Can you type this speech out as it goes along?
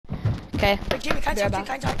Okay. Wait, Jimmy, can I talk to you?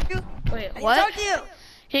 Can I talk to you? Wait, I what? can talk to you.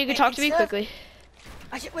 Here, you can talk to me quickly.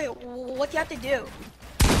 Wait, what do you have to do?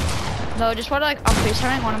 No, just what, like, I'm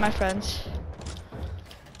FaceTiming one of my friends.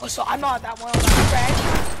 Oh, so I'm not that one of my friends.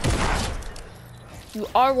 You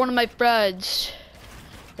are one of my friends.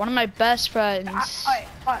 One of my best friends.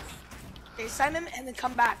 Alright, FaceTime him and then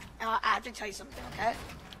come back. And I have to tell you something, okay?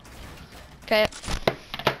 Okay.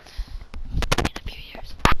 In a few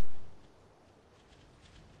years.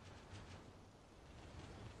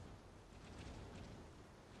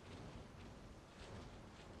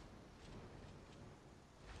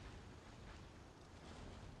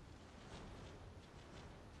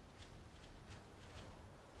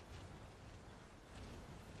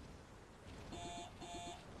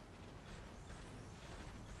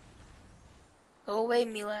 Go away,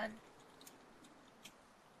 Milan.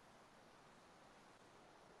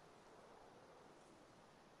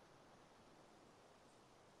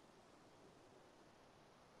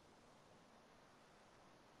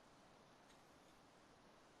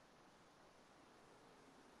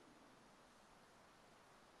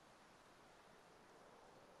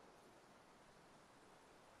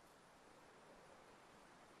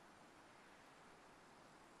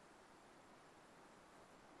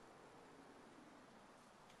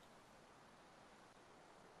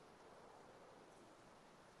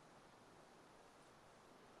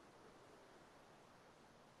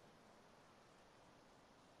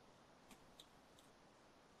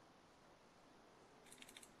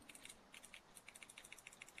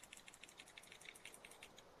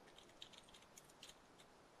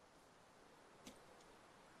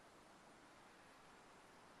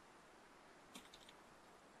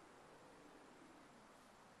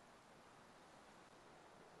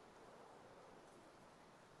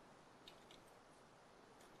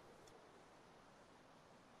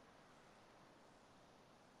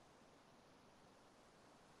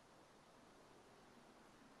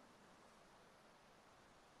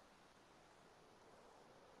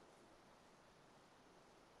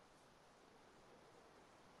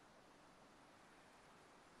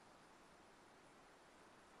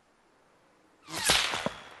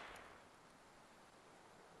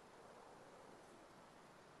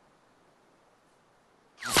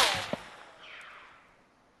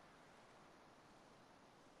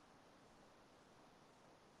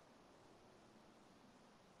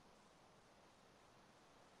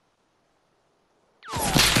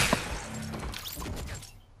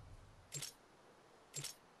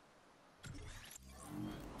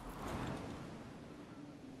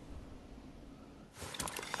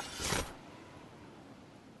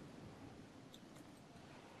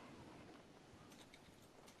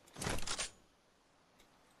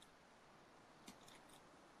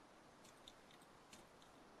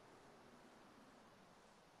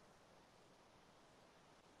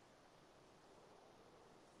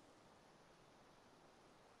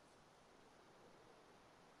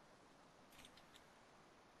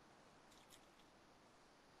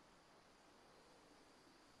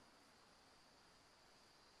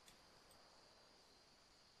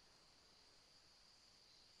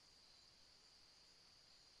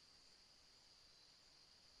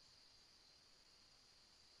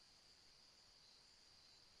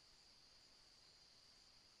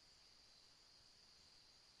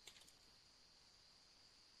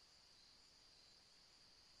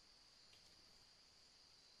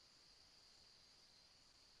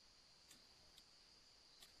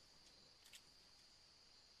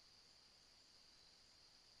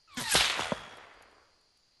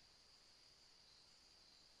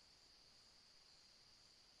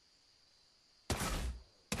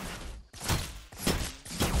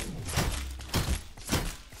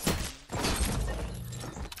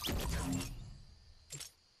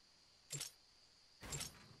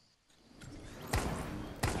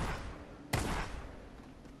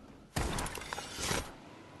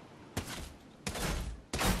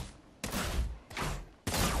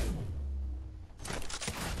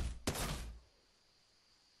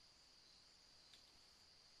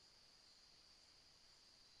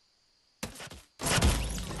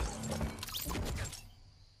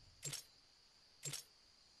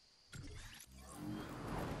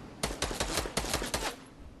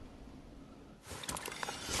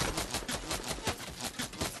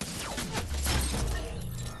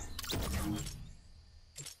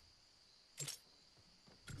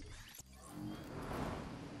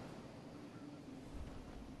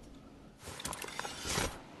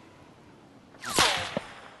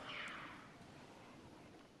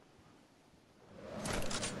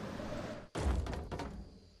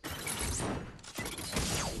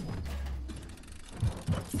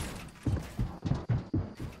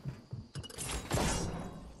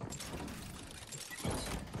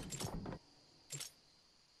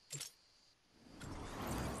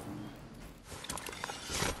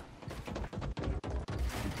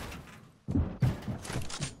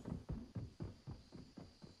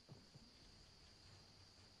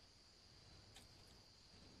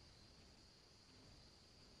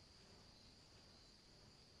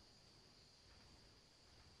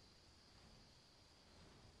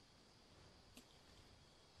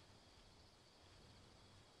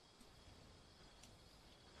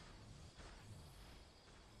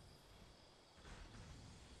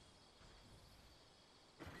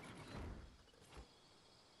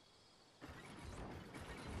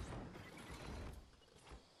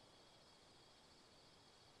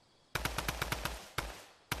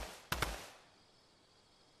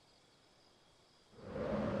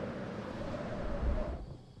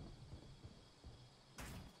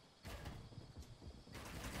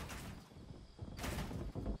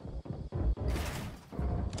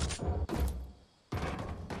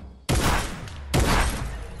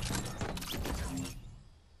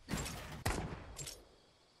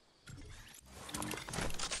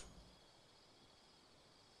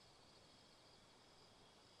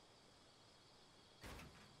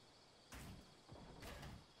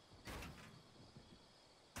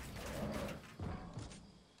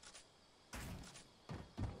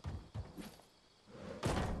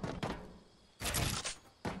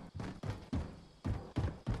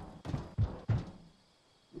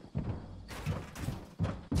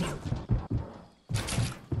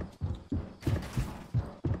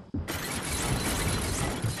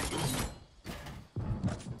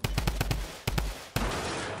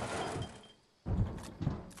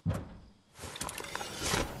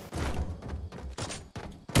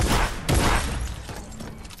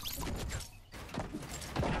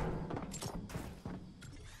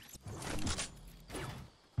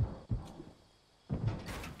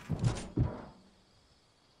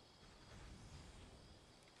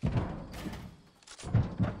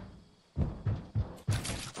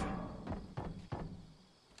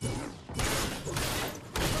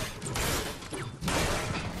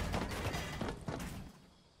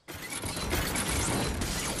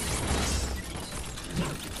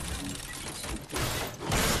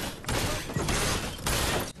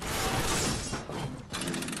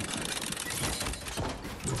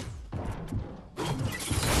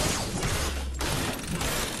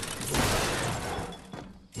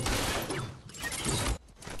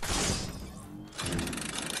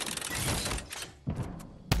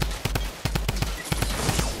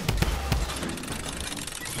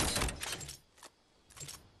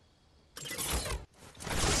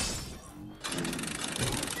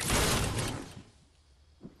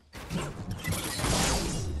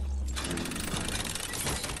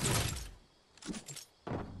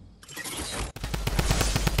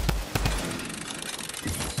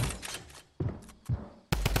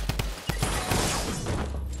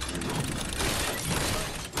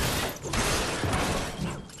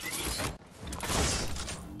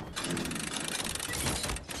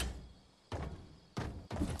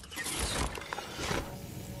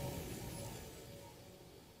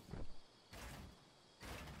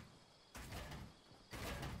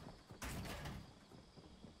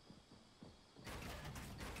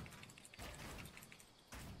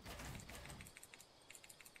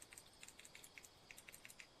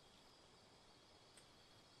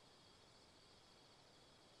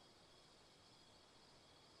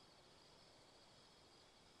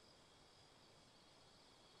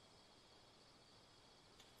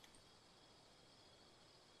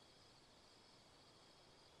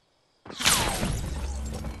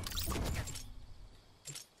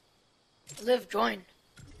 Liv, join.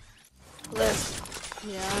 Liv,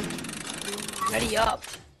 Yeah. ready up.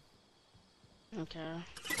 Okay.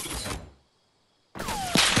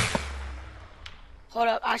 Hold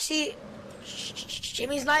up. Actually,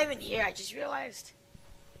 Jimmy's not even here. I just realized.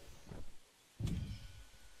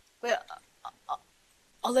 Wait,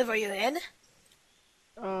 Olive, are you in?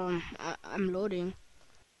 I'm loading.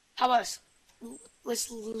 How about let's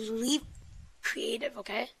leave creative,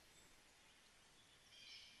 okay?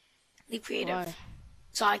 Leave creative. Why?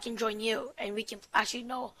 So I can join you and we can actually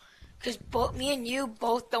know. Because both me and you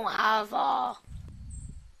both don't have,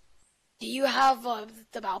 do you have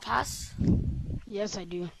the battle pass? Yes, I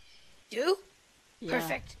do. Do? Yeah.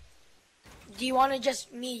 Perfect. Do you want to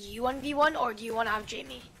just me you 1v1 or do you want to have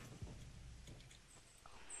Jamie?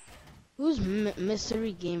 Who's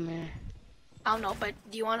Mystery Gamer? I don't know, but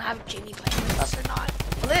do you want to have Jamie playing with us or not?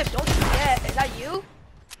 Liv, don't forget. Is that you?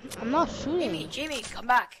 I'm not shooting. Jamie, come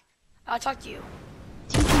back. I'll talk to you.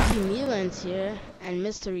 TTG Milan's here and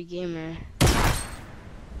Mystery Gamer.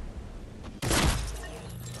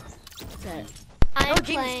 That. No, I'm Jamie's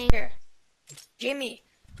playing. here. Jamie.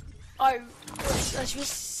 Alright, let's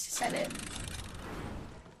reset it.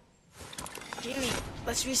 Jamie,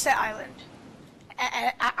 let's reset island.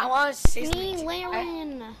 I want to say something. Me, to you, okay?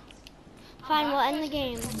 Laren. Fine, we'll end the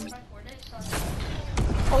game.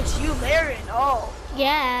 Oh, it's you, Laren. Oh.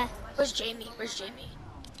 Yeah. Where's Jamie? Where's Jamie?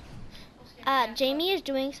 Jamie is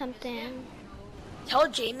doing something. Tell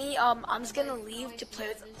Jamie, I'm just gonna leave to play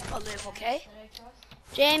with Olive, okay?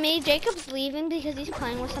 Jamie, Jacob's leaving because he's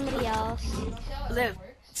playing with somebody else. Olive,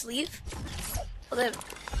 let's leave. Olive.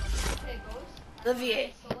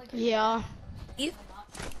 Olivier, Yeah. leave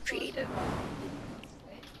creative.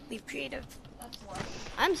 Leave creative.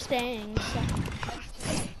 I'm staying. So.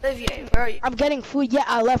 Olivier, where are you? I'm getting food. Yeah,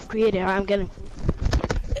 I left creative. I'm getting food.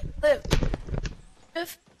 Live.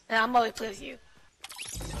 Live. And I'm gonna play with you.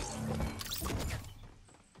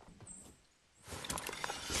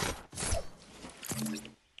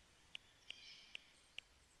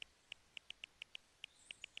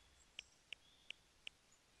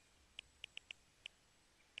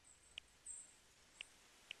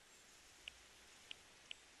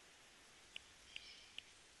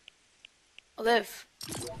 Olive.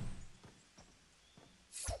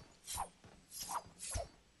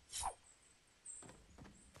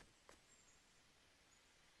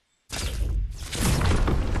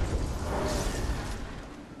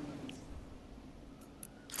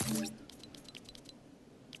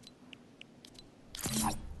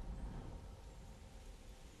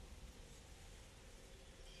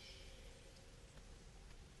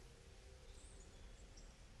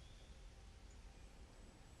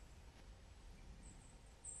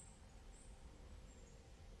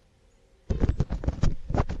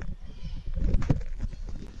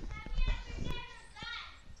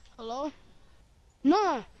 Hello?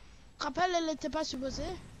 Non! Rappel, elle était pas supposée?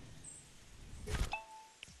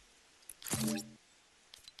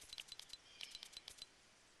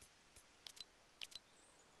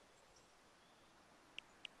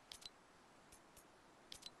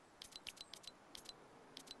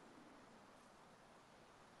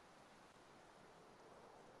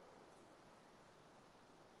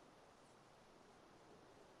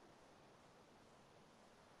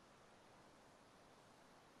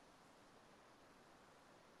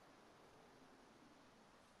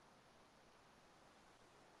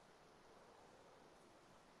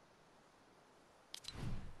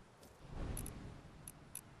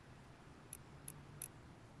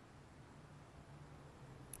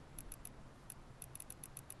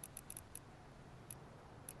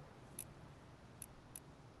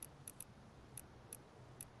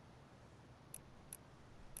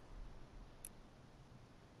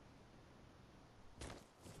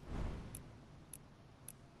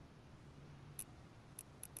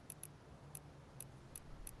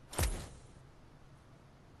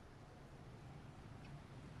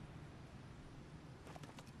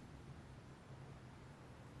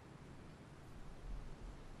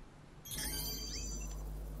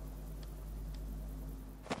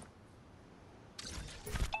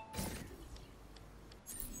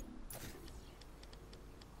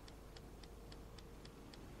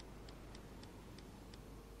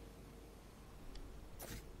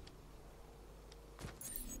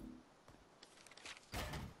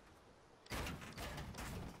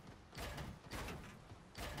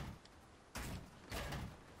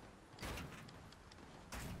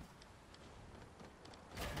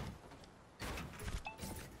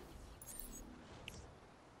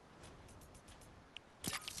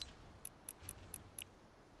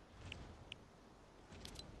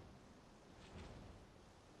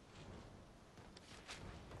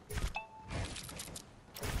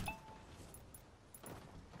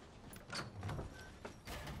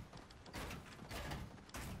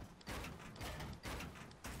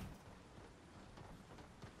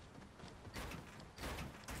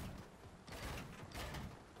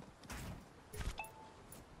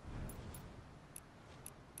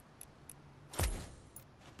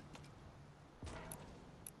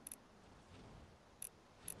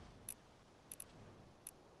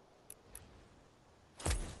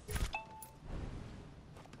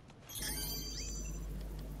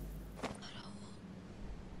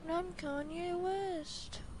 I'm Kanye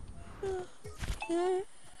West.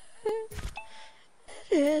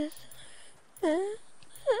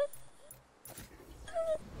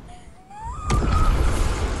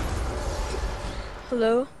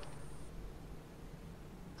 Hello?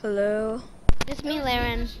 Hello? It's me,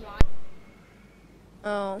 Laren.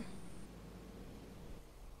 Oh.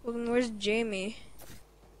 Well, then where's Jamie?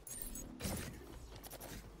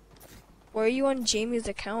 Why are you on Jamie's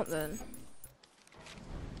account then?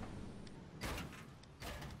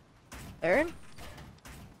 Laren?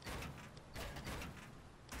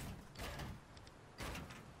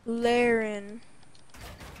 Laren.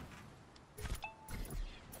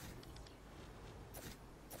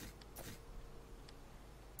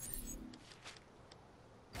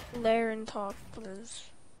 Laren talk,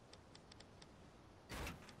 please.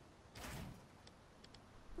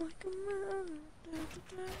 Like a man.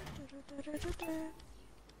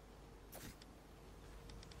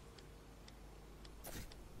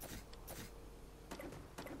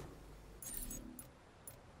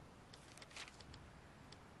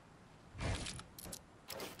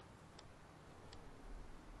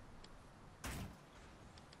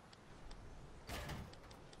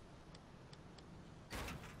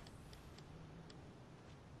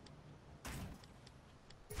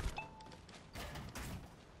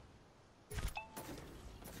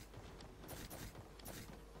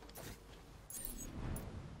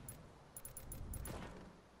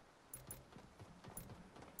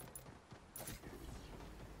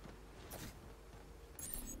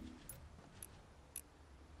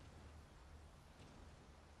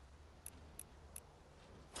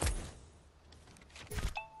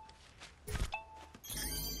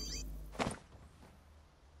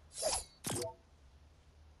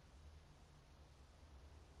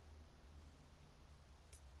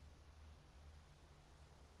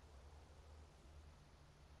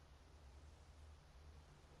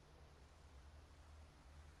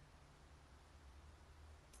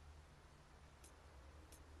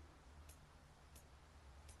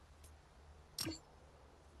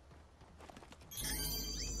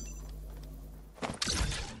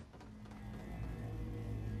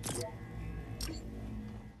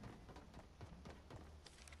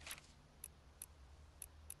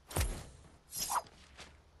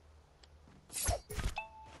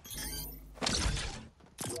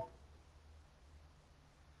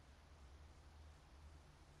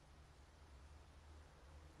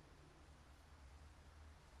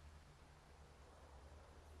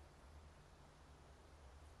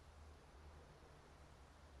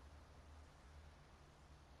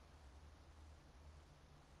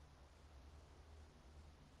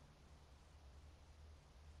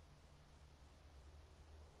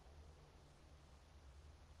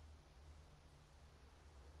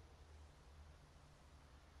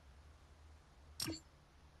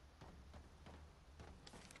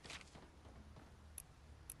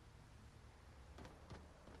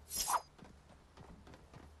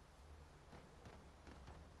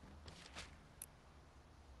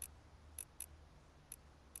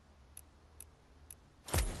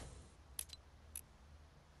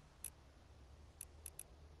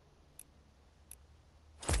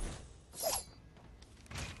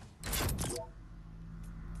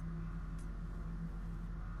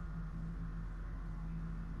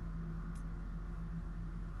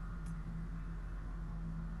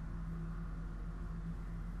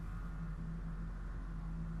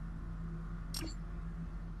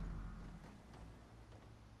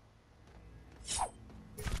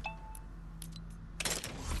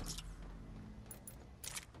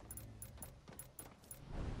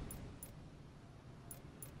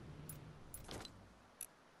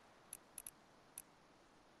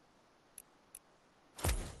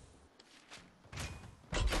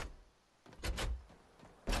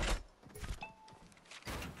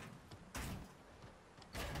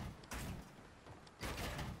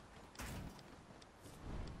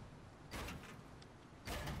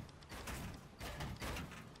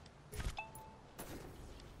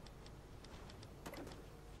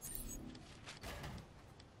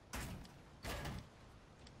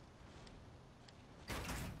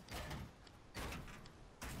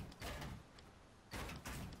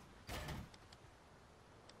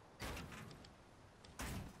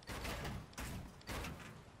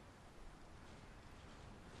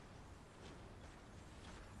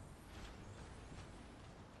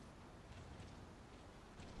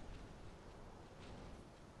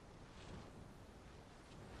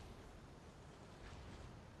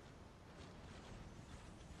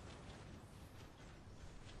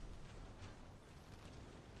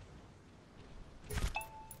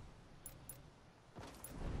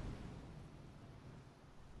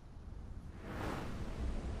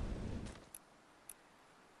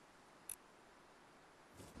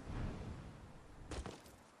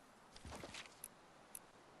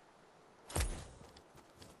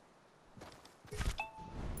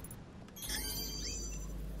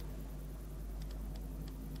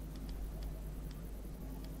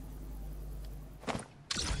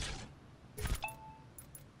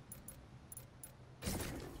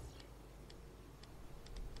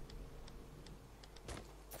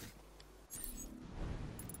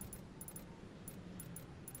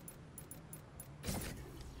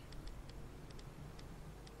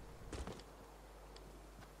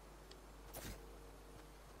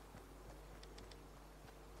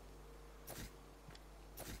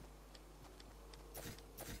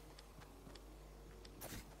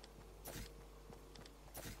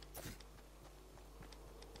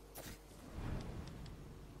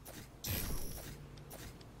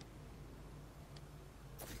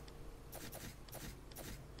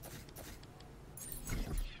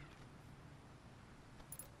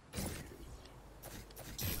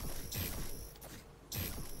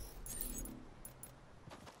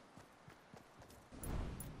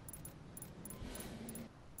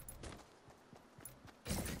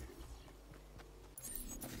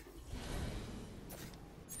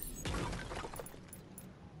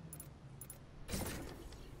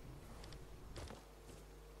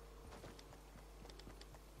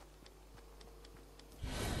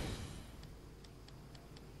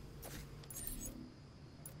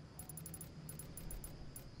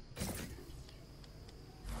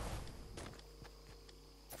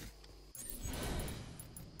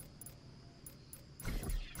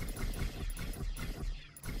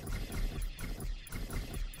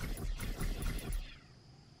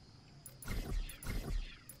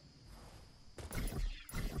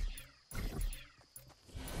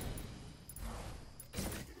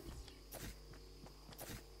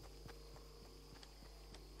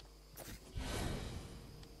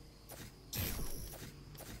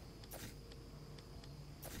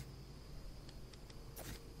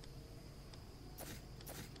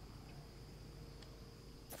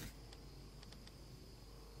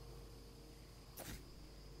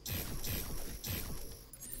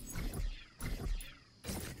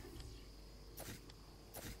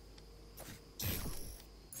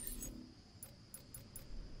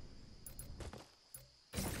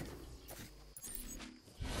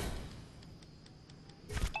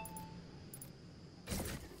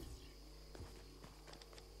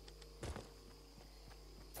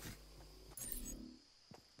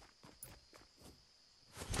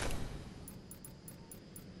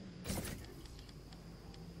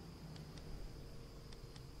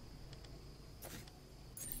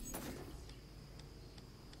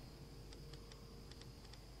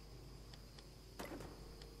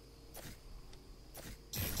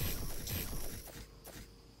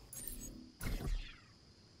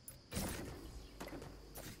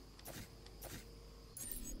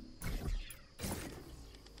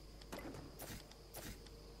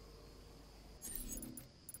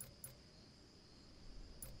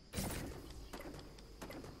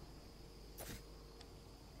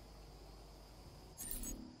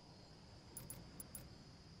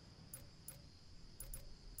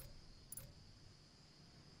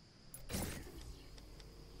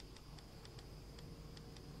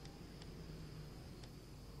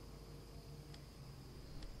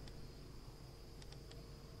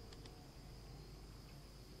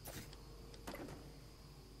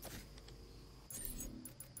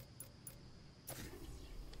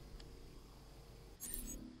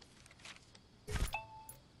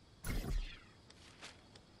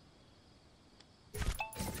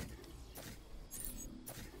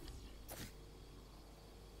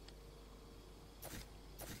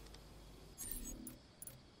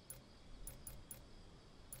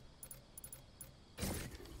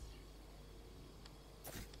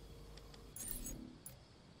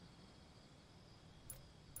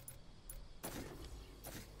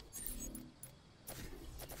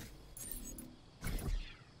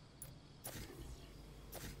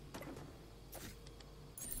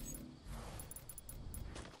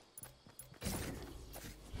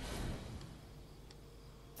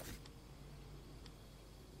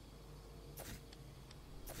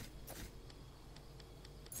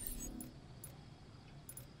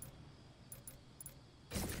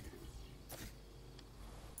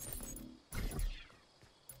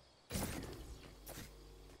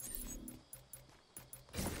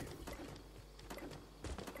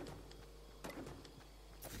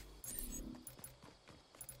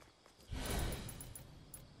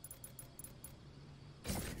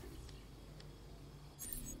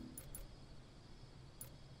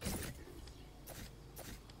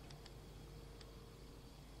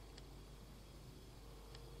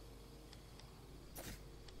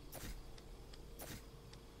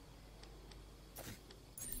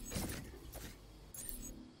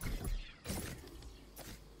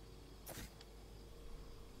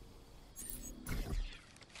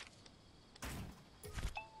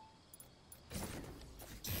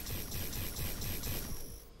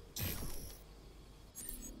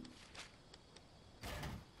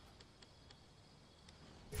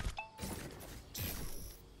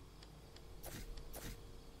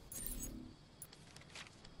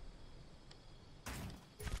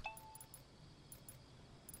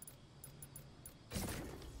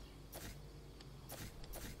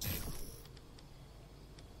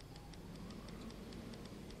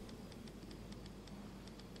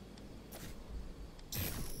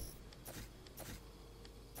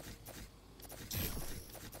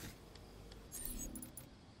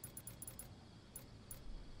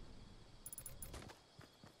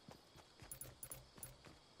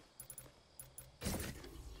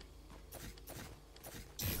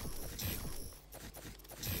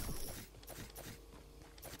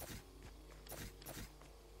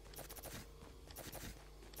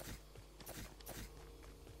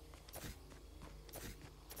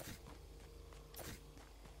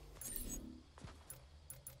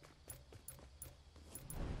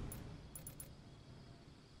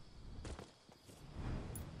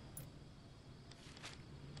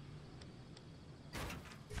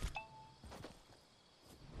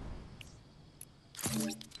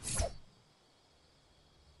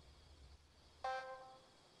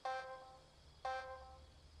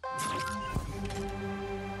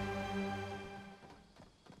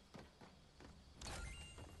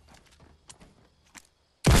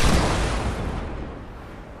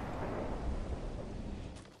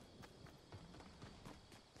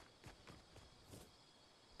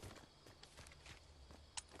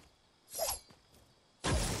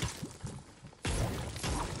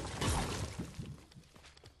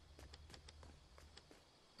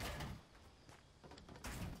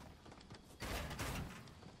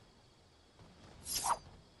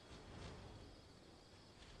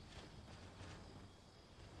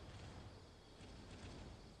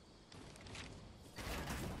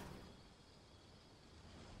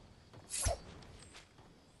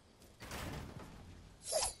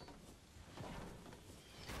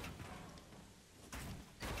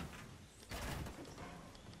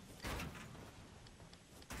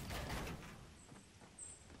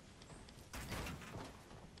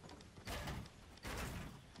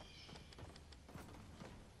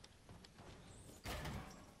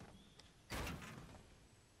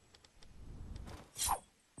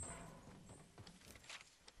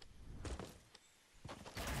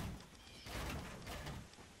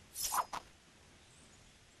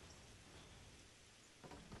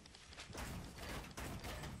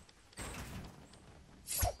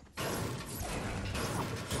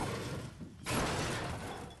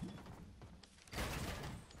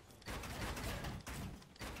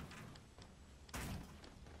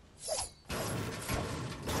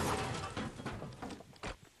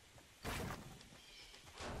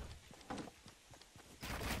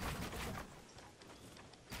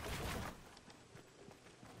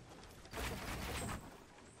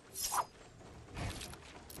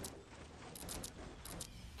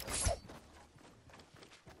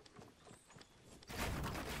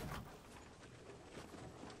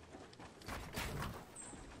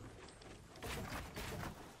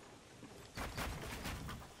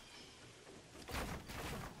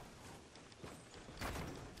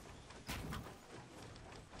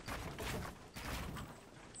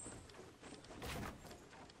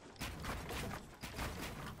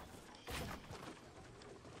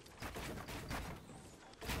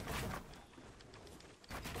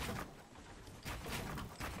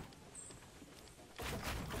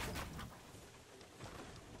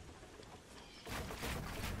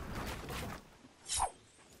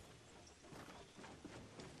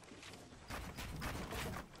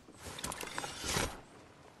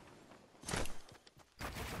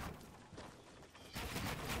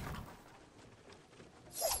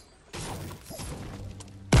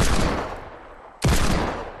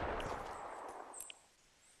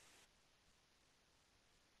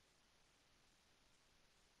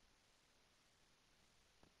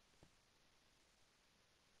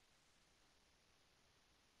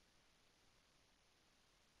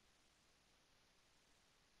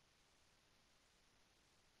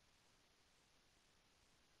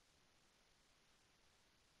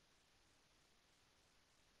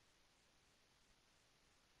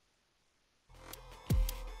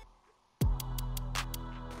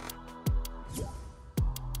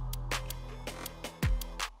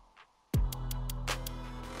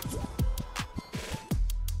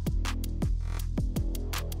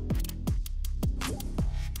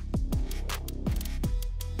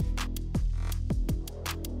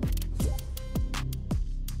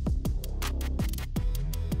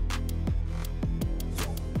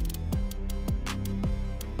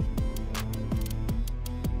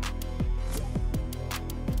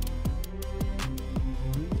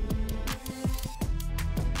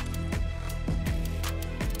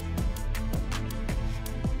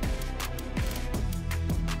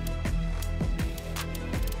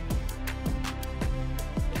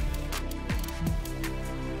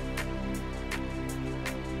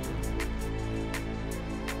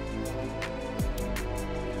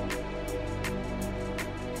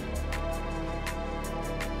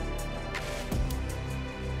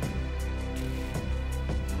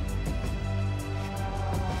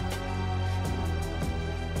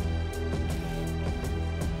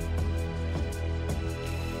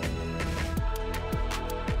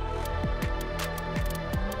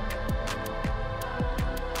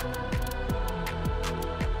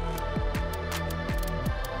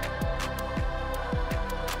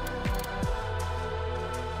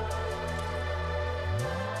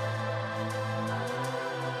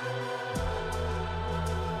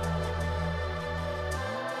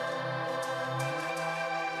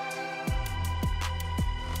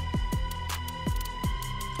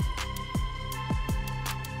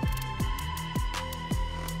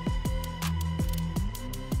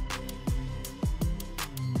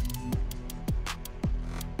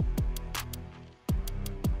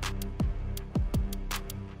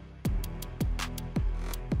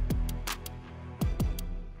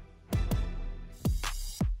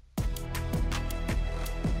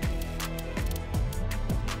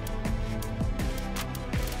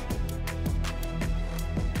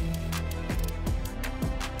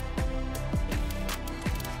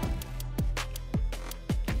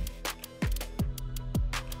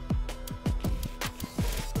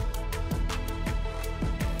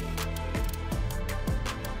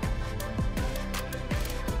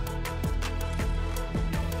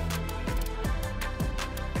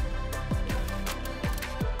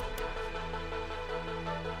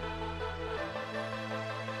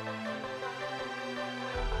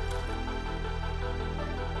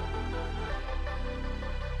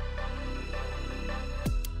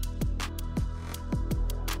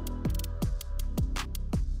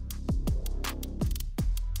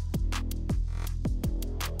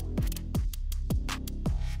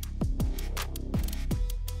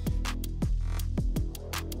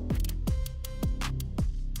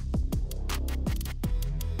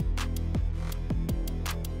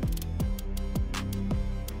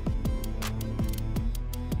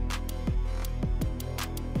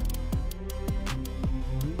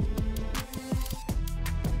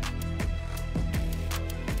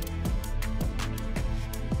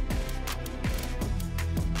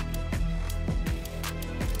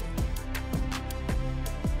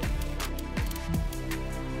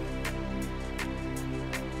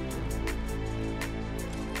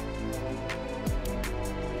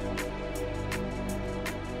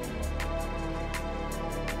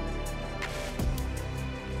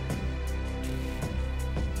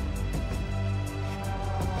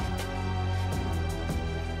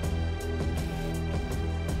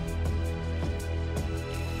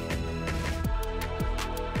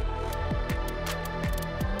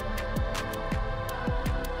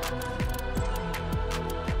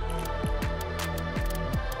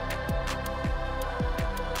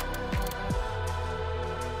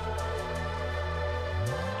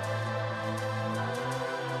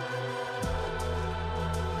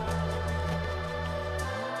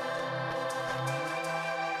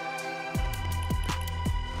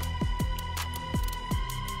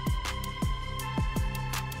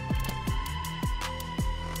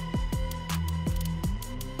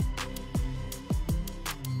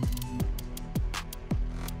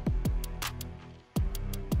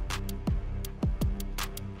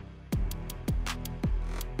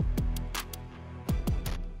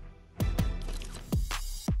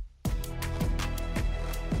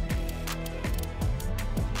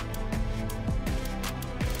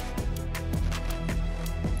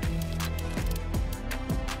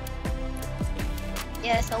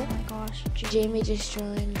 ASL. Oh my gosh. Jamie just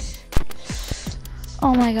joined.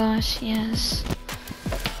 Oh my gosh, yes.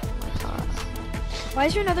 Why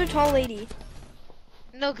is there another tall lady?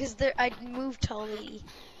 No, cause I moved tall lady.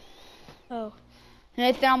 Oh.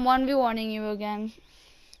 Nathan, I'm 1v1ing you again.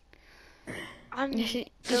 I'm You should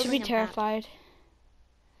be building a map. terrified.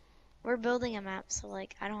 We're building a map, so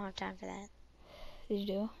like I don't have time for that. Did you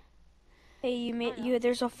do? Hey,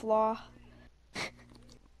 there's a flaw.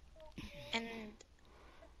 And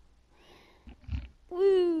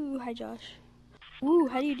Woo! Hi, Josh. Woo!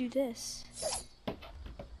 How do you do this?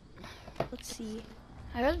 Let's see.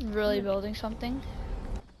 I was really building something.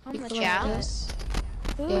 How much Yeah. is this?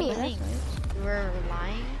 Ooh, what do you that's think? nice. You were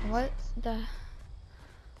lying. What the?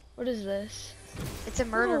 What is this? It's a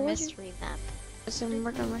murder Oh, mystery map. It's a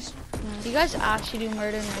murder mystery. Do you guys actually do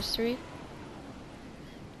murder mystery?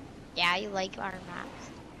 Yeah, you like our maps.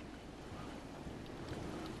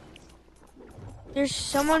 There's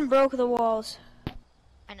someone broke the walls.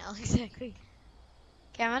 I know exactly.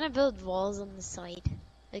 Okay, I'm gonna build walls on the side.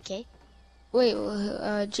 Okay. Wait,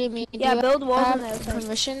 Jamie, do Yeah, you build walls on have the outside.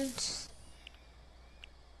 permissions?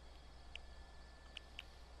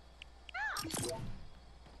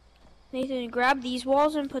 Nathan, grab these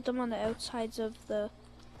walls and put them on the outsides of the.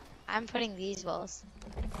 I'm putting these walls.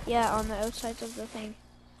 Yeah, on the outsides of the thing.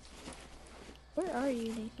 Where are you,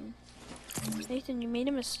 Nathan? Nathan, you made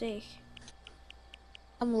a mistake.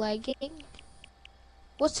 I'm lagging.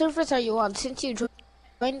 What servers are you on? Since you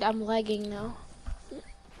joined, I'm lagging now.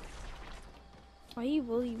 Why you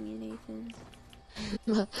bully me,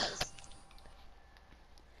 Nathan?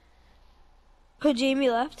 Oh, Jamie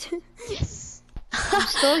left. Yes. I'm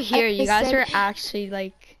still here. You guys said- are actually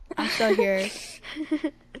like, I'm still here.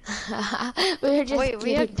 We're just Wait,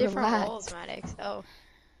 we have kidding, different relax. walls, Maddox. Oh.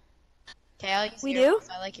 Okay, I'll use We your do? walls.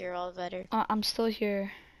 I like your wall better. I'm still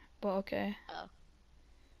here, but okay.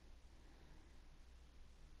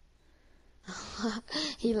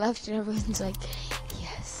 He left and everyone's like,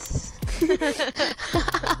 yes.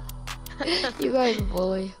 You guys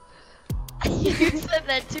bully. You said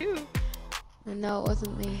that too. No, it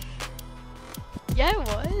wasn't me. Yeah, it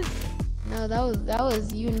was. No, that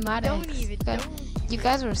was you and Maddox. Don't even. Don't. You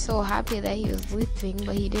guys were so happy that he was leaving,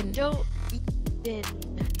 but he didn't. Don't even.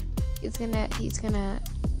 He's gonna.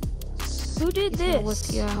 Who did He's gonna this?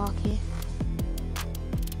 whip your hockey.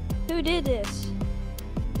 Who did this?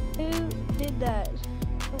 Who did that?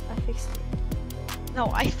 Oh, I fixed it.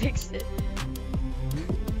 No, I fixed it.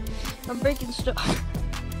 I'm breaking stuff.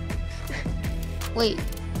 Wait,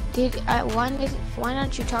 why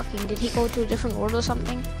aren't you talking? Did he go to a different world or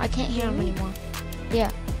something? I can't hear him Jamie? anymore.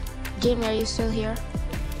 Yeah. Jamie, are you still here?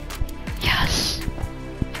 Yes.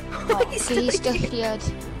 Okay, he's still here.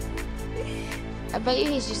 I bet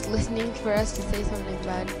you he's just listening for us to say something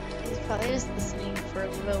bad. He's probably just listening for a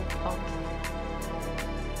little pump.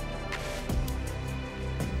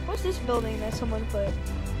 What's this building that someone put?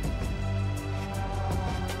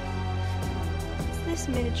 What's this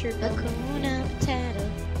miniature building? Hakuna Matata.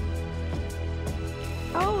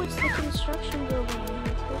 Oh, it's the construction building.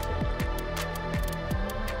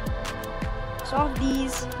 Solve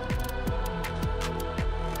these.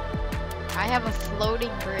 I have a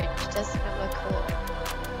floating bridge. Doesn't it look cool?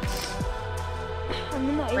 I'm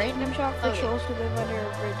in the ice Right? cream shop for Oh, yeah. trolls who live under a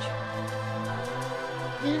bridge.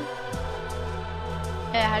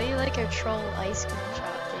 Yeah, how do you like a troll ice cream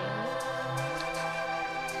shop, Jamie?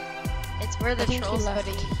 It's where the I think trolls he go left.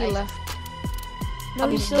 to eat He ice left. No,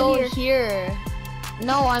 I'm he's still still here. here.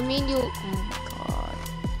 No, I mean you. Oh my god.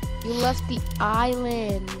 You left the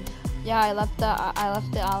island. Yeah, I left the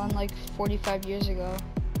island like 45 years ago.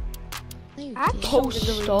 No, you I didn't.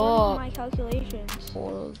 posted stop. my calculations.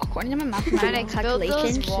 World. According to my mathematical Maddox, build those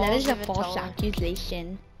calculations, that walls is a even false taller.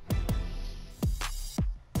 accusation.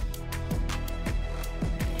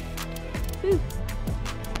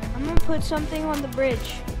 I'm gonna put something on the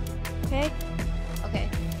bridge. Okay? Okay.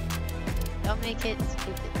 Don't make it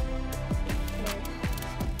stupid. There.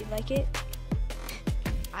 You like it?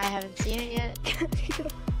 I haven't seen it yet.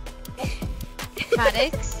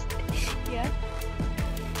 Maddox? Yeah.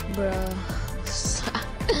 Bruh.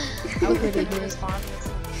 I would really respond to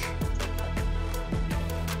something.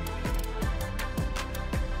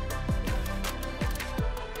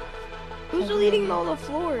 Who's deleting all the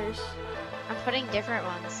floors? I'm putting different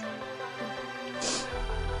ones.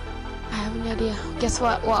 I have no idea. Guess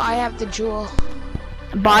what? Well, I have the jewel.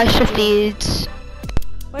 Buy feeds.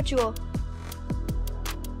 What jewel?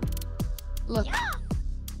 Look.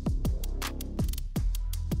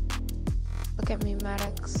 Look at me,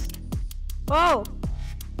 Maddox. Oh!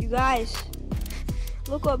 You guys.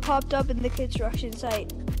 Look what popped up in the construction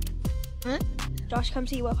site. Huh? Josh, come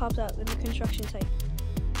see what pops up in the construction site.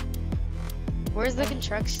 Where's the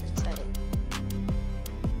construction site?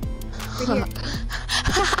 Right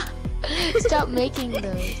here. Stop making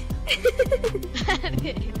those.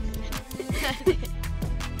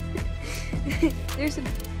 There's an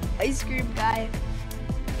ice cream guy.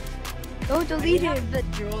 Don't delete You him. have the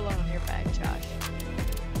jewel on your back, Josh.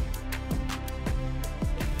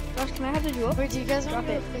 Josh, can I have the jewel? Where do you guys Drop want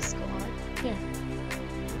to it. go this squad? Here.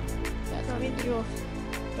 Drop me the jewel.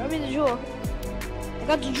 Drop me the jewel. I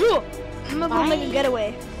got the jewel. I'm gonna go make a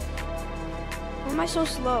getaway. Why am I so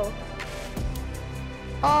slow?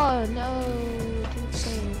 Oh no, didn't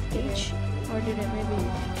save. Did H. it? Or did it? Maybe.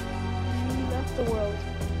 He left the world.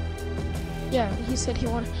 Yeah, he said he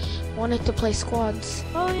wanted to play squads.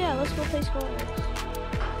 Oh yeah, let's go play squads.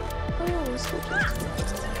 Oh yeah, let's go play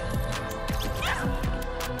squads.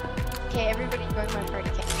 Okay, everybody join my party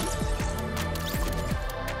camp.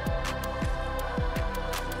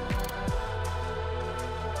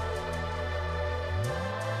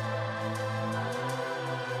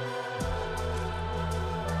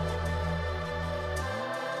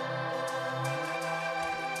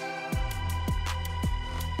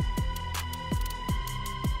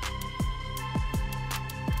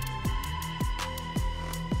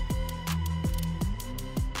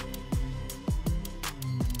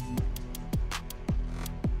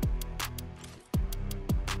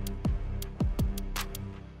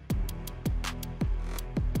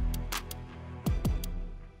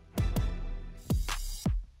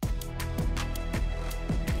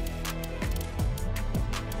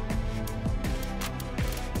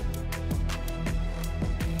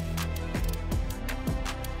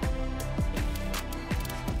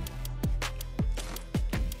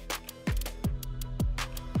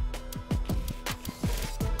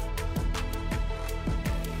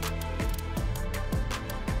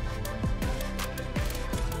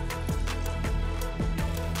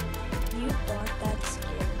 You bought that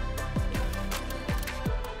skin.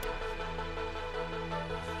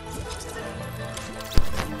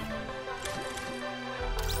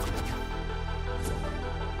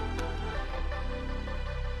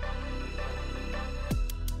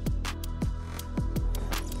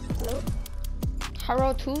 Hello?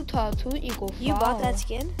 Haro tuta tu equal You bought that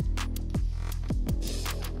skin?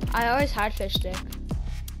 I always had fish stick.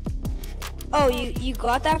 Oh, you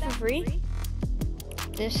got that for free?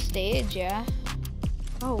 This stage, yeah.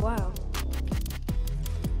 Oh wow.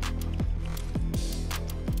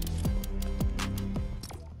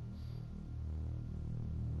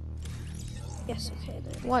 Yes, okay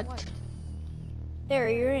then. What? There,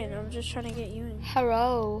 you're in. I'm just trying to get you in.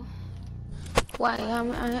 Haro. Why?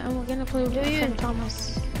 I'm gonna play with my friend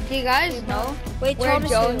Thomas. Do you guys know Wait, where Thomas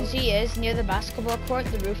who? Jonesy is near the basketball court,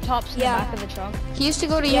 the rooftops in Yeah. the back of the trunk? He used to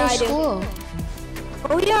go to Yeah, your I do. school.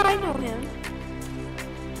 Oh yeah, I know him.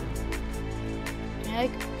 He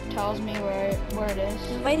like tells me where it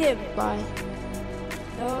is. Invite him. Bye.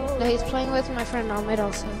 No. No, he's playing with my friend Ahmed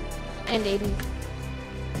also. And Aiden.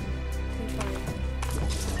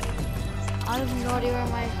 I have no idea where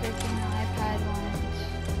my freaking iPad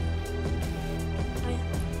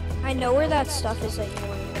went. I know where that stuff is that you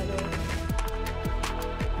want to go.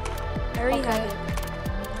 I already Okay. have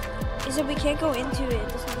it. Is it we can't go into it? It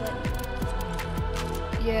doesn't let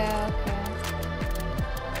you. Yeah, okay.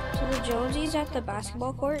 So the Jonesies at the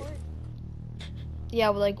basketball court.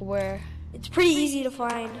 Yeah, but like where? It's pretty easy to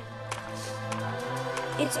find.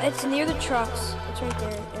 It's near the trucks. It's right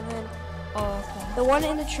there. And then Oh, okay. the one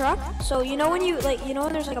in the truck. So you know when you like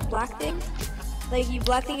when there's like a black thing, like you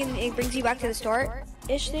black thing and it brings you back to the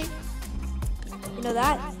start-ish thing. You know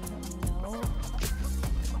that? No.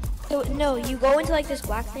 So no, you go into like this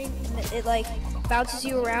black thing and it like bounces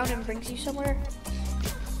you around and brings you somewhere.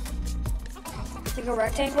 It's like a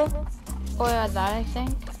rectangle. Oh yeah, that I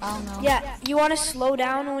think. I don't know. Yeah, you want to slow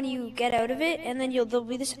down when you get out of it, and then there'll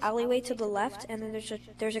be this alleyway to the left, and then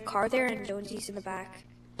there's a car there, and Jonesy's in the back,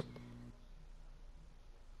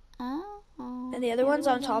 Oh. and the other one's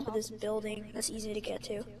on top of this building. That's easy to get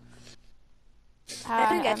to. I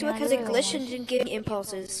couldn't get to it because it glitched and didn't give me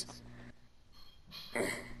impulses.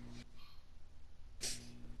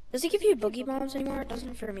 Does it give you boogie bombs anymore? It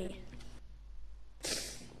doesn't for me.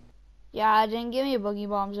 Yeah, it didn't give me boogie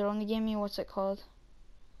bombs. It only gave me what's it called?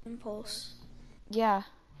 Impulse. Yeah.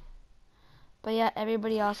 But yeah,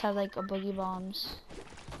 everybody else had like a boogie bombs.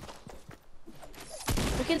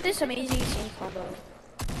 Look at this amazing scene combo.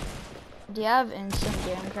 Do you have instant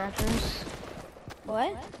jam crackers?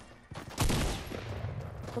 What?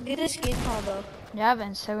 Look at this skin combo. Do you have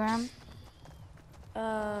Instagram?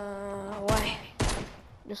 Why?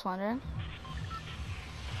 Just wondering.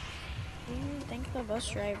 Thank the bus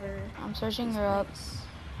driver. I'm searching her up.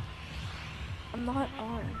 I'm not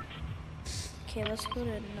on. Okay, let's go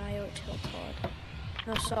to Nio Tiltod.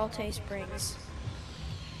 No, Salte Springs.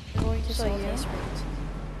 We're going to So Salte you? Springs.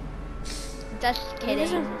 Just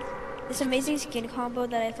kidding. This amazing skin combo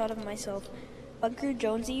that I thought of myself. Bunker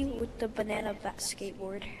Jonesy with the banana bat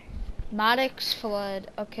skateboard. Maddox Flood.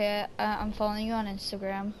 Okay, I'm following you on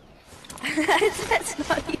Instagram. that's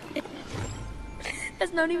not even.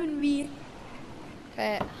 That's not even me.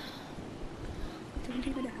 Okay. Don't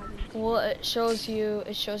even have it. Well, it shows you,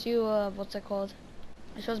 what's it called?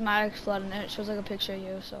 It shows Maddox Flood and it shows like a picture of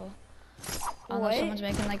you, so. I don't know if someone's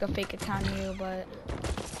making like a fake account of you, but.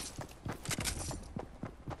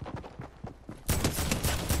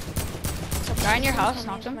 Guy in your house,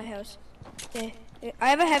 knocked him. My house. Yeah. I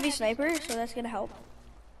have a heavy sniper, so that's gonna help.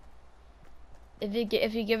 If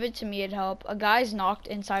you give it to me, it'd help. A guy's knocked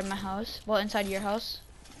inside my house. Well, inside your house.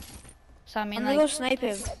 So I mean, I'm gonna like, go snipe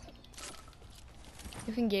him.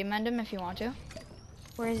 you can game end him if you want to.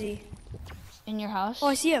 Where is he? In your house. Oh,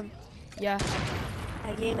 I see him. Yeah.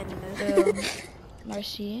 I game ended him.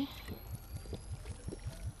 Marcy.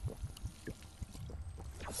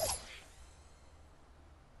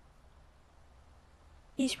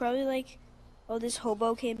 He's probably like, oh, this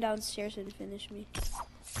hobo came downstairs and finished me.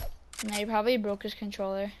 No, he probably broke his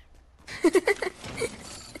controller.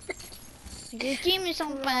 Give me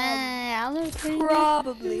some fun.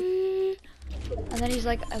 Probably. And then he's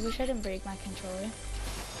like, I wish I didn't break my controller.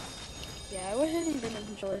 Yeah, I wish I didn't bring a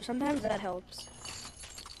controller. Sometimes that helps.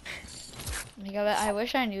 Like, I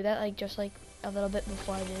wish I knew that, like, just like a little bit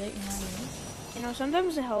before I did it. You know what I mean? You know,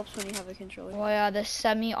 sometimes it helps when you have a controller. Oh yeah, the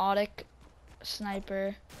semi-autic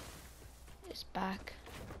sniper is back.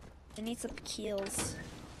 I need some kills.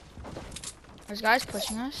 There's guys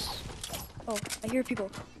pushing us. Oh, I hear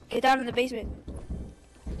people. Get down in the basement.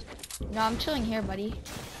 No, I'm chilling here, buddy.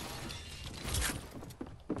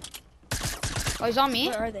 Oh, he's on me.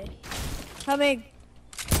 Where are they? Coming.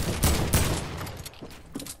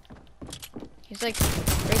 He's like,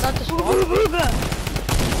 break out the swamp.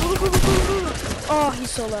 Oh,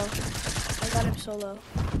 he's so low. I got him so low.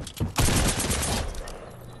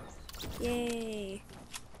 Yay.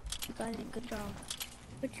 You got it. Good job.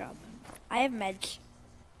 Good job. I have meds.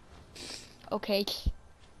 Okay.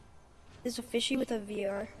 There's a fishy with a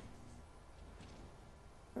VR.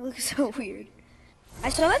 It looks so weird. I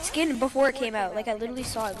saw that skin before it came out. Like, I literally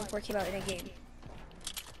saw it before it came out in a game.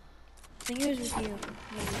 I think it was with you.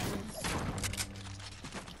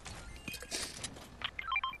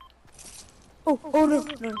 Oh, oh no,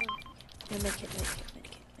 no. No, medkit.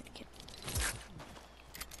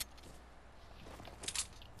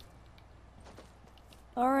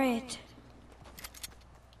 Alright.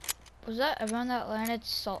 Was that everyone that landed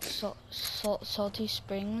Salty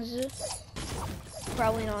Springs?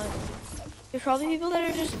 Probably not. There's probably people that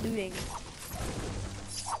are just looting.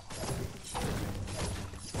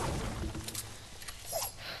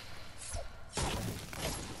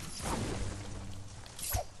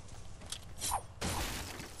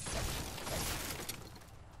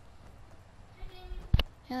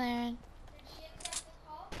 Hey, Lauren.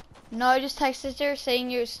 No, I just texted her saying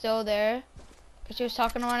you're still there. Because she was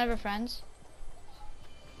talking to one of her friends.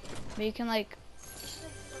 But you can, like,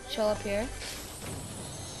 chill up here.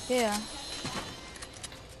 Yeah.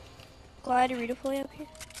 Glad to read a play up here.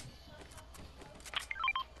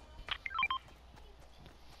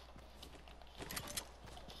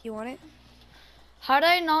 You want it? How did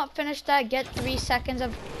I not finish that? Get 3 seconds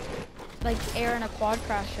of, like, air in a quad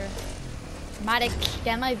crasher. Matic,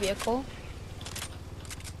 get my vehicle.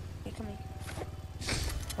 Okay, come here.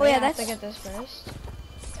 Oh yeah, I have that's. to get this first.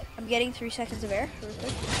 I'm getting 3 seconds of air. Real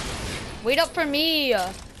quick. Wait up for me.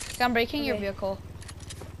 I'm breaking your Okay. vehicle.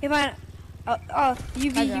 Hey, man. Oh,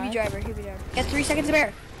 you be driver. Get 3 seconds of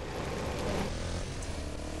air.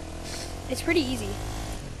 It's pretty easy.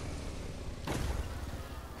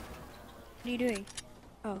 What are you doing?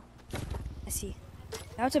 Oh, I see.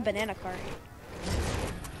 Now it's a banana car.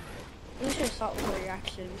 I wish I saw all your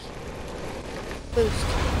actions. Boost.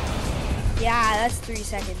 Yeah, that's 3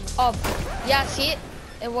 seconds. Oh, yeah, see,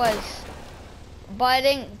 it was. But it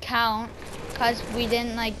didn't count because we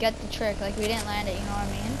didn't, like, get the trick. Like, we didn't land it, you know what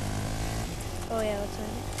I mean? Oh yeah, that's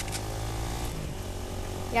right.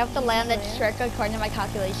 You have to land the trick according to my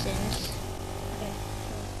calculations. Okay.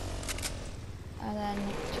 And then I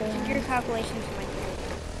think your calculations might be right.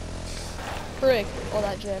 frick. Oh,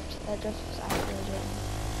 that drift. That drift was actually legit.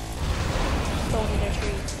 Don't need a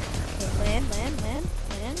tree. Okay,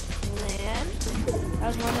 land. That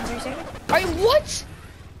was more than 3 seconds. Are you what?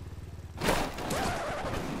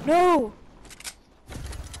 No!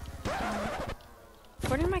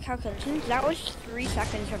 according to my calculations, that was 3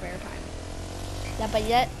 seconds of airtime. Yeah, but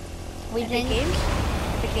yet we The didn't. games?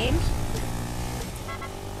 The games?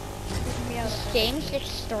 Game's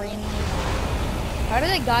extremely long. How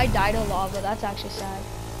did a guy die to lava? That's actually sad.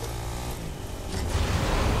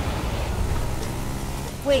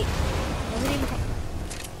 Wait.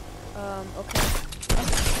 Okay.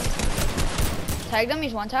 Tagged him,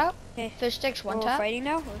 he's one tap. Okay. Fish sticks one We're tap. fighting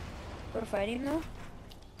now? We're fighting now?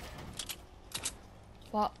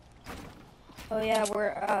 What? Oh yeah,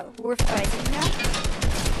 we're fighting now?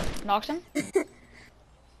 Knocked him?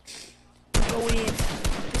 Oh, we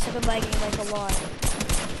just have been lagging like a lot.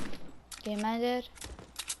 Game ended.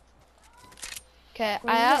 Okay,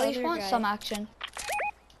 Where's I the at least other want guy? some action.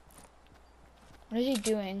 What is he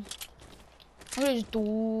doing? Look at this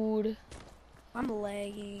dude. I'm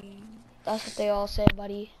lagging. That's what they all say,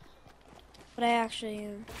 buddy. But I actually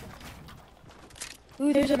am.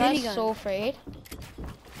 Ooh, there's a I'm minigun. so afraid.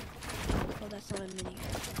 Oh, that's not a minigun.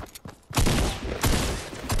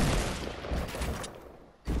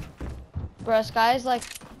 Bro, this guy's like,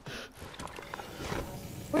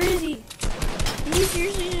 Where is he? Did he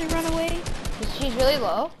seriously just run away? he's really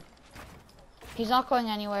low. He's not going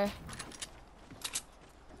anywhere.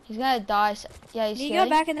 He's gonna die. Yeah, he's He healing.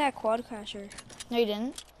 got back in that quad crasher. No, he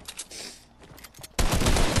didn't.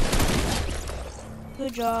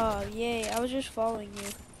 Good job. Yay, I was just following you.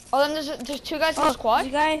 Oh, then there's 2 guys in the squad.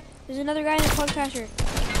 There's another guy in the quad crasher.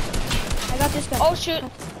 I got this guy. Oh shoot.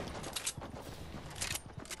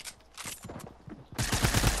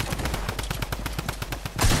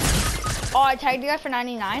 Oh, I tagged the guy for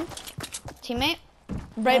 99. Teammate.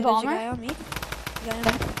 Ray Yeah, there's a Bomber. guy on me. Guy on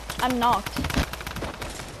me. I'm knocked.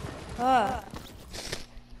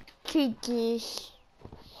 Kiki.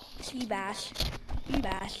 Sea bash. Sea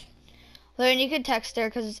bash. Lauren, you could text her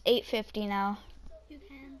because it's 8:50 now. You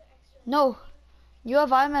can. No, you have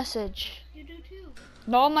iMessage. You do too.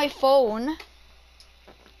 Not on my phone. It's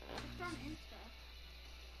on Insta.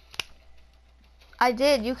 I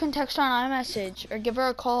did. You can text her on iMessage or give her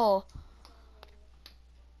a call.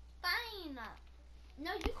 Fine.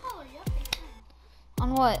 No, you call her. You have FaceTime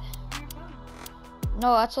On what? on your phone.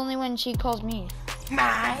 No, that's only when she calls me.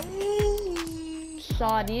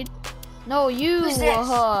 Saw, dude. No, you. Who's this?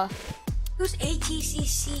 Who's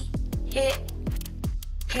ATCC? Hit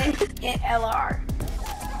LR.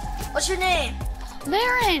 What's your name?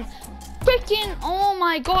 Laren! Freaking, oh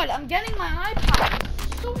my god, I'm getting my iPad.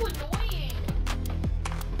 It's so annoying.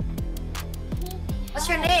 What's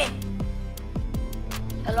your name?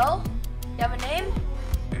 Hello? You have a name?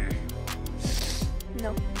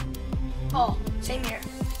 No. Oh, same here.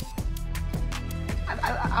 I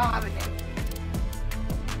don't have a name.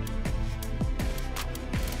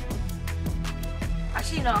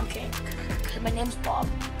 Actually, no, I'm kidding. Cause my name's Bob.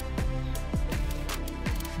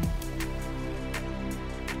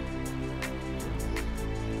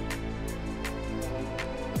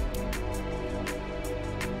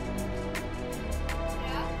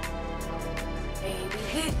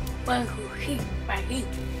 Baby, one who he, my he.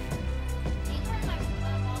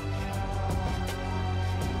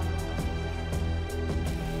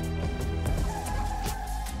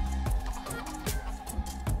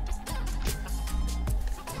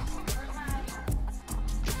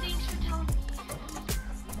 Thanks for telling me.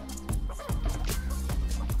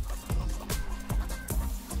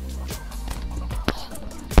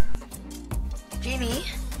 Jamie,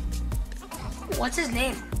 what's his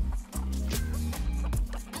name?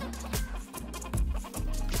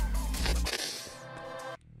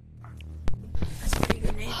 That's a pretty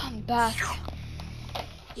good name. I'm back.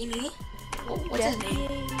 Jamie, what's his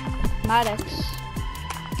name? Maddox.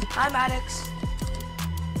 Hi, Maddox.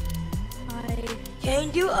 I Can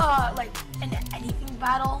you do like an anything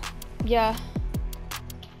battle? Yeah.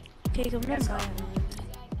 okay, come here.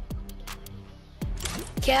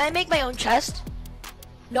 Can I make my own chest?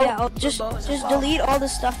 No, Yeah, just bombos as well. delete all the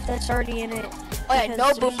stuff that's already in it. Oh yeah,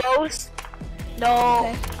 no because there's- boombos, no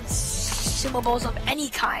Okay. consumables of any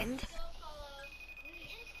kind.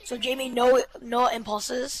 So Jamie, no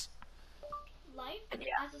impulses. Life Yeah.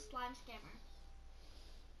 as a slime scammer.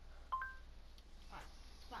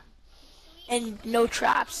 It's fun. And no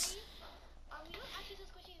traps. You don't ask these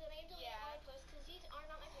questions that I don't my post because these are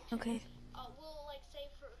not my pictures. Okay. We'll like say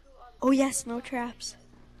for who are Oh yes, no traps.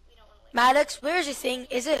 Maddox, where's your thing?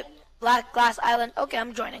 Is it Black Glass Island? Okay,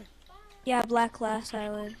 I'm joining. Yeah, Black Glass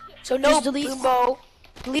Island. So no Just delete- boombo.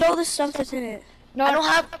 Delete all the stuff that's in it. No, I don't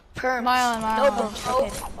have perms. My island, my no island. boombo.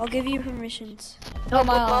 Okay, I'll give you permissions. No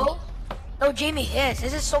my boombo. No Jamie, his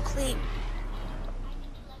is so clean.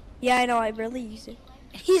 Yeah, I know. I barely use it.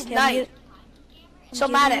 He's Okay, nice. So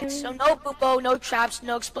Maddox, so no bupo, no traps,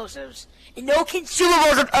 no explosives, and no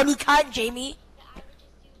consumables of any kind, Jamie.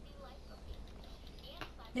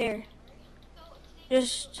 There.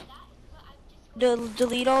 Just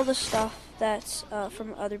delete all the stuff that's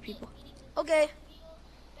from other people. Okay.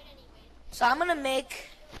 So I'm gonna make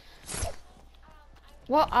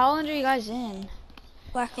What island are you guys in?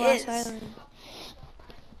 Black his. Glass Island.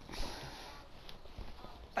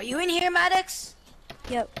 Are you in here, Maddox?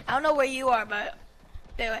 Yep. I don't know where you are, but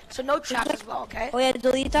anyway. So no traps as well, okay? Oh yeah,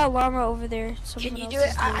 delete that llama over there. Can you do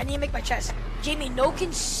it? I need to make my chest. Jamie, no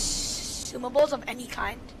consumables of any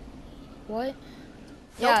kind. What?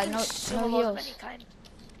 No Yeah, no consumables of heals. any kind.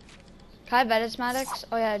 Can I bet it's Maddox?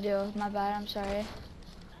 Oh yeah, I do. My bad. I'm sorry.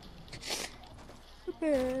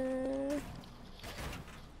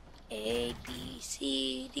 A, B,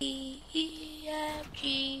 C, D, E, F,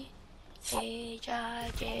 G, H, I,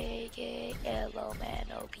 J, K, L, M, N,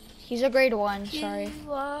 O, P, He's a grade 1. Sorry.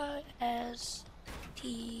 Q, R, S,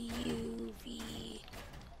 T, U, V.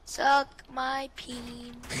 Suck my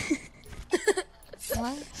peen.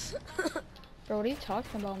 What? Bro, what are you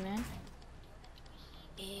talking about, man?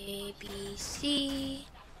 A, B, C,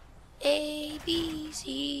 A, B,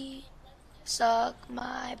 C. Suck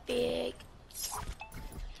my big.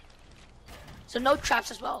 So no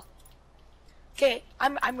traps as well. Okay,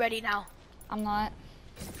 I'm ready now. I'm not.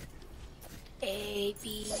 A,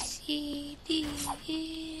 B, C, D,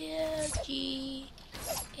 E, F, G,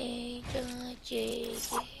 H, I, J,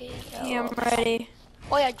 K, L. Yeah, I'm ready.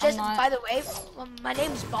 Oh yeah, just not. by the way, my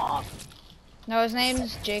name's Bob. No, his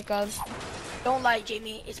name's Jacob. Don't lie,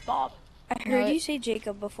 Jamie. It's Bob. I No, heard it- you say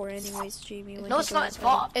Jacob before anyways, Jamie. when No, you it's not. go It's outside.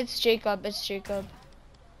 Bob. It's Jacob. It's Jacob.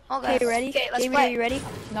 Okay, Okay, ready? Okay, let's Jamie, play. are you ready?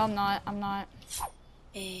 No, I'm not. I'm not.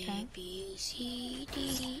 A, B, C,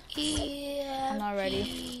 D, E, F, I'm not ready.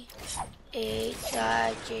 G, H,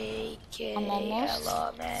 I, J, K, I'm almost.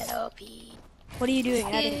 L, M, N, O, P. What are you doing?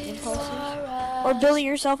 Adding Q, impulses? R, Or S, building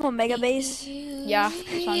yourself a mega base? Yeah,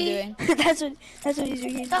 that's what I'm doing. that's what he's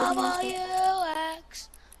doing. He's building W, himself. X,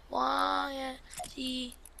 Y, and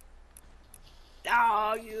Z.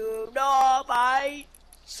 Now you know my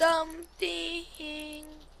something.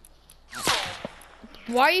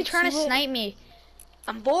 Why are you trying to See what- snipe me?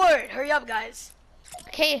 I'm bored. Hurry up, guys.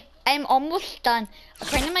 Okay, I'm almost done.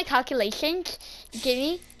 According to my calculations, give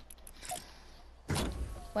me.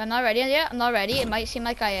 Well, I'm not ready yet. I'm not ready. It might seem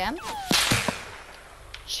like I am.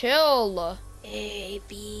 Chill. A,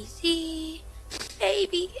 B, C, A,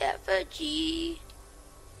 B, F, G.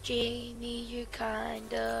 Jamie, you're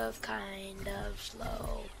kind of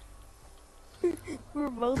slow. We're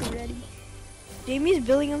both ready. Jamie's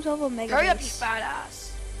building himself a mega Hurry up, you base. fat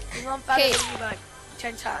ass. You know I'm fatter Okay. than you by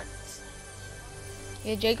 10 times.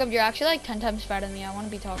 Yeah, Jacob, you're actually like 10 times fatter than me. I want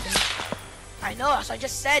to be talking. I know, so I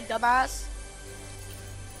just said, dumbass.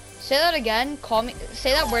 Say that again. Call me.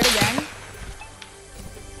 Say that word again.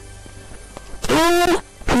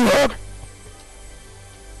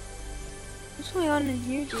 What's going on in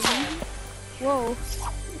here, Jamie? Whoa.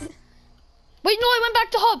 Wait, no, I went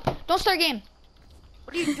back to hub. Don't start game.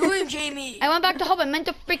 What are you doing, Jamie? I went back to hub. I meant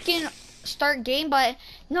to freaking start game, but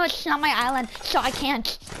no, it's not my island, so I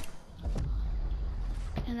can't.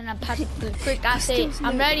 And then I passed the quick. I say,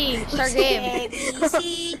 I'm ready. Start game. A, B,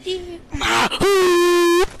 C, D.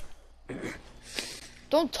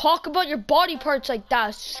 Don't talk about your body parts like that.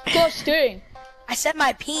 It's disgusting. I said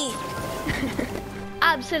my peen.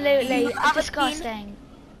 Absolutely You have a disgusting.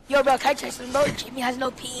 Yo, bro, can I tell you something, bro? Jamie has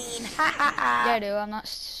no peen. Ha ha ha. Yeah, I do. I'm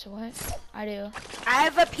not. What? I do. I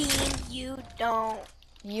have a peen, you don't.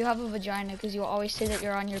 You have a vagina because you always say that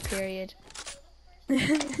you're on your period.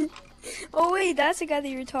 Oh wait, that's the guy that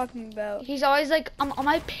you were talking about. He's always like, I'm on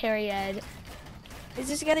my period. Is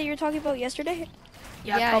this the guy that you were talking about yesterday?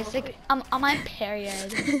 Yeah, he's probably. like, I'm on my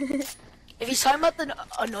period. If he's talking about the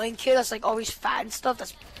annoying kid that's like always fat and stuff,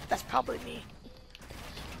 that's probably me.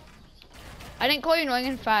 I didn't call you annoying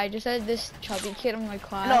and fat. I just said this chubby kid in my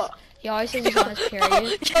class. No. He always says he's on his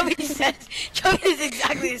period. Chubby says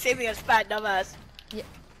exactly the same thing as fat, dumbass.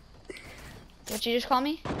 What'd you just call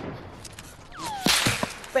me?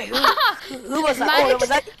 Wait, who was that? Oh, was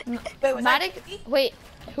that? Wait, was Matic? that? me? Wait,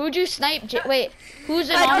 who'd you snipe? Wait, who's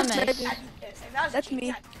I know, anonymous? That's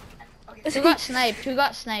me. Okay. Who got sniped? Who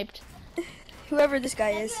got sniped? Whoever this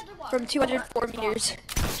guy is, from 204 meters.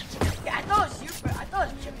 Yeah, I thought it was you, bro. I thought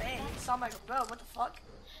it was Jermaine. You sound like a bro. What the fuck?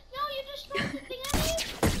 No, you just threw the thing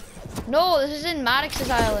at me. No, this is in Maddox's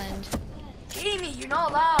island. Jamie, you're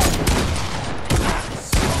not allowed.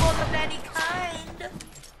 Symbols of any kind.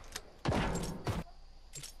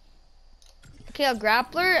 Okay, a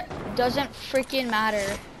grappler doesn't freaking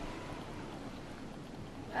matter.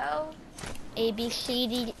 Well, A B C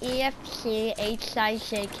D E F G H I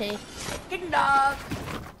J K. Hidden dog.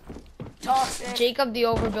 Toxic. Jacob the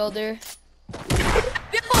overbuilder.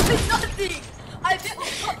 Build nothing. I built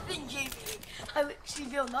nothing, Jamie. I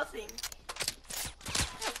literally built nothing.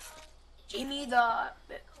 Jamie the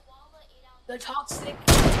toxic.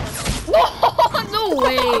 No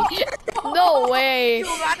way. No way. Yo,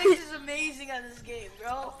 Radix is amazing at this game,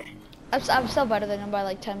 bro. I'm still better than him by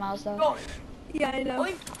like 10 miles though. Bro, Yeah, I know.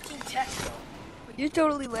 only 15 tech, bro. You're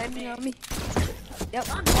totally landing on me. Yep.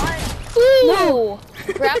 Not mine. Ooh!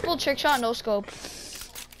 Grapple trick shot, no scope.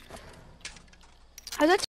 How's that